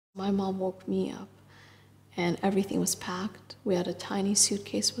My mom woke me up and everything was packed. We had a tiny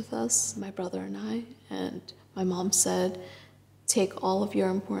suitcase with us, my brother and I, and my mom said, "Take all of your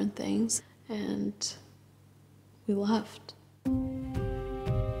important things," and we left.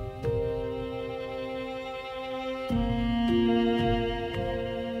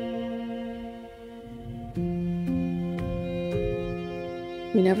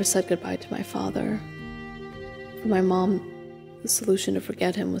 We never said goodbye to my father. For my mom, the solution to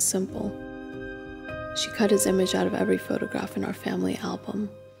forget him was simple. She cut his image out of every photograph in our family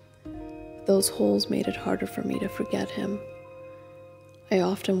album. Those holes made it harder for me to forget him. I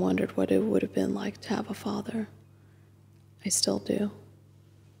often wondered what it would have been like to have a father. I still do.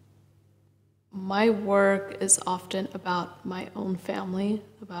 My work is often about my own family,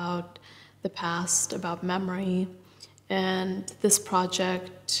 about the past, about memory, and this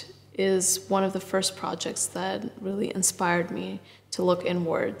project is one of the first projects that really inspired me to look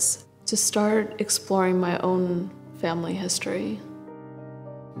inwards, to start exploring my own family history.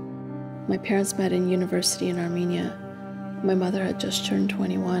 My parents met in university in Armenia. My mother had just turned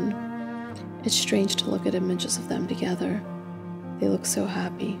 21. It's strange to look at images of them together. They look so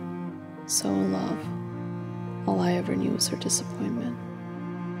happy, so in love. All I ever knew was her disappointment.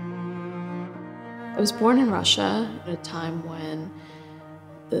 I was born in Russia at a time when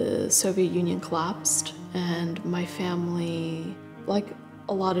the Soviet Union collapsed, and my family, like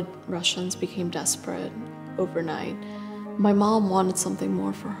a lot of Russians, became desperate overnight. My mom wanted something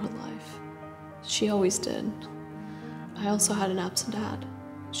more for her life. She always did. I also had an absent dad.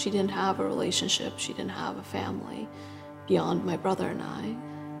 She didn't have a relationship, she didn't have a family beyond my brother and I,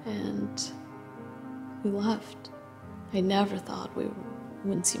 and we left. I never thought we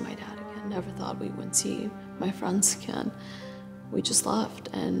wouldn't see my dad again, never thought we wouldn't see my friends again. We just left,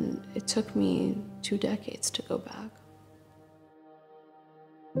 and it took me 2 decades to go back.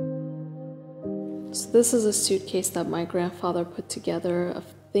 So this is a suitcase that my grandfather put together of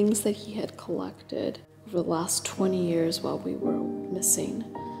things that he had collected over the last 20 years while we were missing.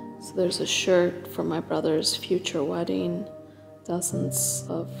 So there's a shirt from my brother's future wedding, dozens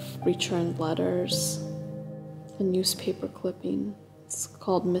of returned letters, a newspaper clipping. It's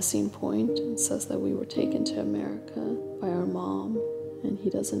called Missing Point. It says that we were taken to America by our mom, and he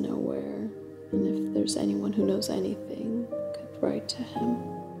doesn't know where. And if there's anyone who knows anything, could write to him.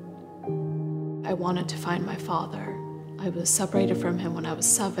 I wanted to find my father. I was separated from him when I was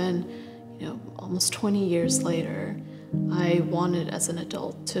 7. Almost 20 years later, I wanted as an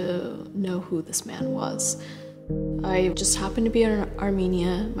adult to know who this man was. I just happened to be in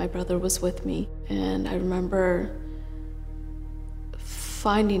Armenia. My brother was with me, and I remember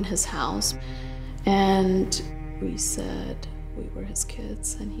finding his house, and we said we were his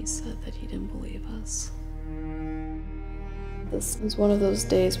kids, and he said that he didn't believe us. This was one of those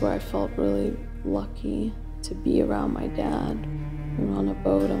days where I felt really lucky to be around my dad. We were on a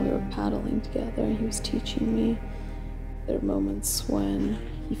boat and we were paddling together, and he was teaching me. There are moments when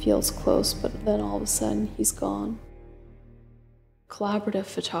he feels close, but then all of a sudden he's gone. Collaborative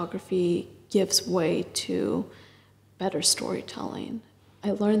photography gives way to better storytelling.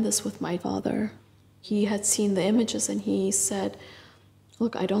 I learned this with my father. He had seen the images and he said,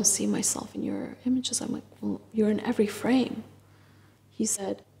 "Look, I don't see myself in your images." I'm like, "Well, you're in every frame." He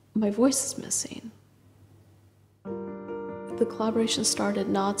said, "My voice is missing." The collaboration started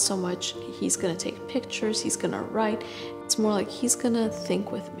not so much he's gonna take pictures, he's gonna write. It's more like he's gonna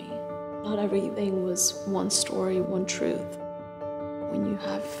think with me. Not everything was one story, one truth. When you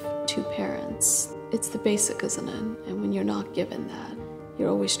have 2 parents, it's the basic, isn't it? And when you're not given that, you're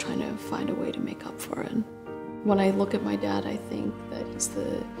always trying to find a way to make up for it. When I look at my dad, I think that he's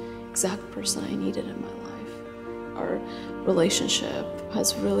the exact person I needed in my life. Our relationship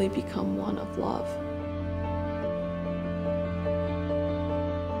has really become one of love.